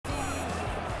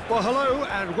Well, hello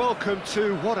and welcome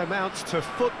to what amounts to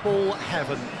football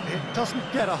heaven. It doesn't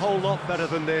get a whole lot better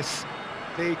than this.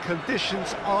 The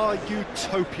conditions are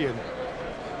utopian.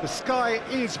 The sky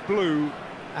is blue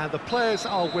and the players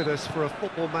are with us for a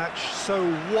football match so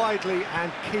widely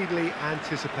and keenly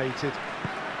anticipated.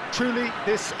 Truly,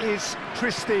 this is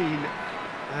pristine,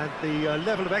 and the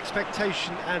level of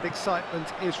expectation and excitement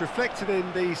is reflected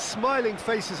in the smiling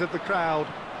faces of the crowd.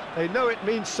 They know it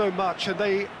means so much, and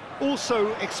they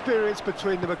also experience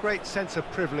between them a great sense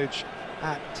of privilege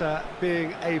at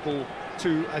being able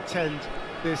to attend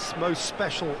this most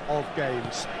special of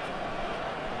games.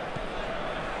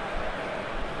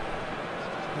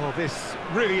 Well, this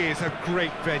really is a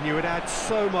great venue. It adds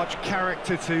so much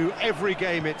character to every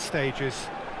game it stages.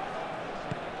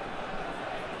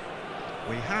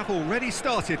 We have already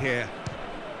started here.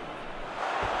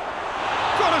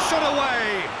 Got a shot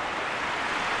away!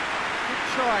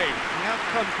 Good try. The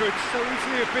outcome could so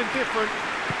easily have been different.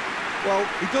 Well,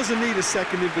 he doesn't need a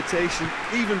second invitation,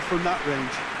 even from that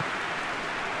range.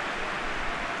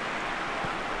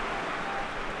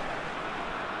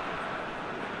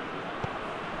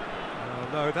 Oh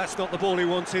no, that's not the ball he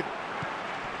wanted.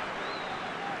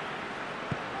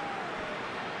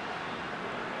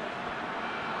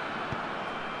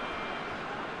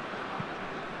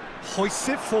 Hoists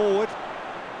it forward.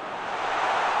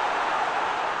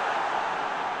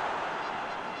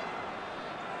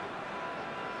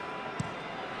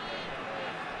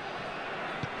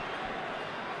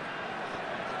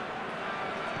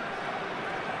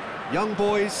 Young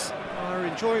boys are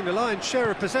enjoying the lion's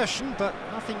share of possession, but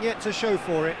nothing yet to show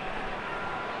for it.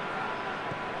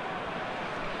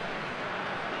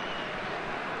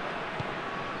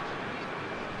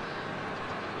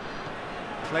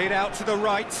 Played out to the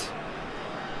right.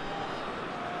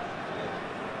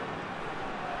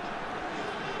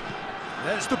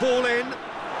 There's the ball in.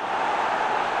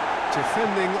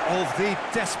 Defending of the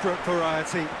desperate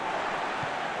variety.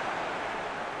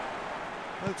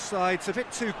 Both sides a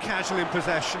bit too casual in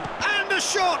possession. And a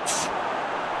shot!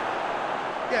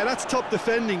 Yeah, that's top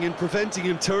defending and preventing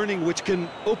him turning, which can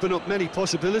open up many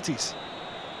possibilities.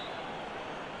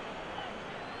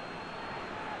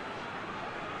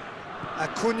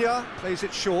 Acuna plays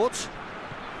it short.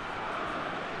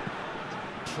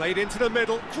 Played into the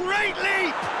middle. Great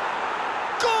leap!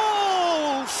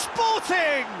 Goal!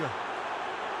 Sporting!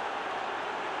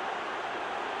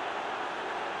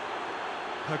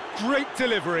 A great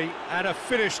delivery and a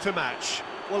finish to match.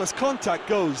 Well, as contact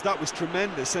goes, that was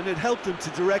tremendous, and it helped him to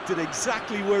direct it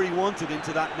exactly where he wanted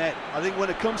into that net. I think when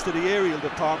it comes to the aerial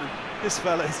department, this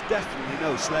fella is definitely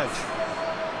no slouch.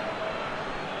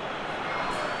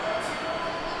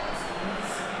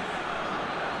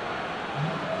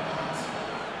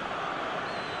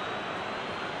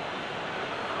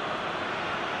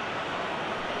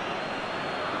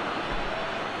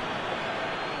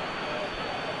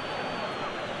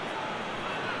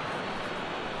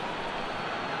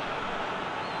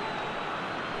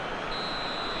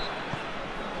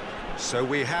 So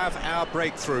we have our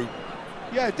breakthrough.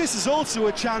 Yeah, this is also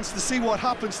a chance to see what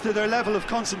happens to their level of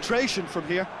concentration from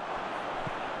here.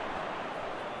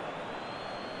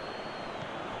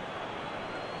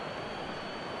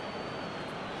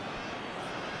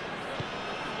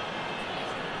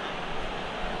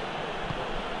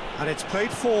 And it's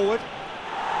played forward.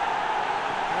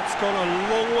 That's gone a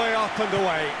long way up and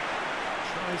away.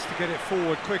 Tries to get it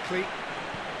forward quickly.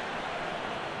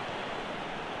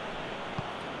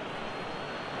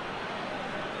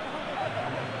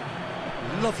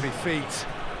 Lovely feet.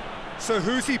 So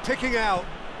who's he picking out?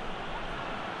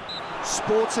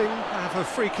 Sporting have a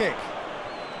free kick.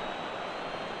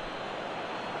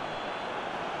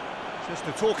 Just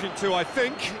a talking to, I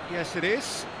think. Yes, it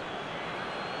is.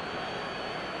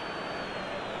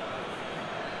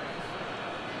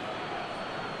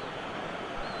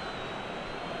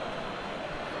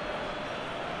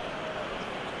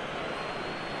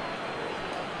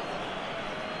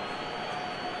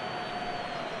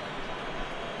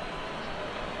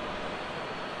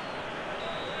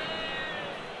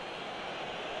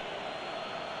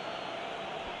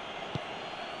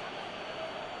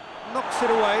 Knocks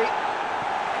it away.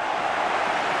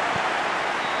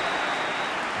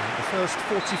 And the first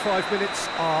 45 minutes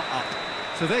are up.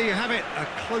 So there you have it, a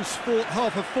close fought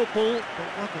half of football, but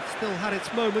one that still had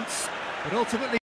its moments, but ultimately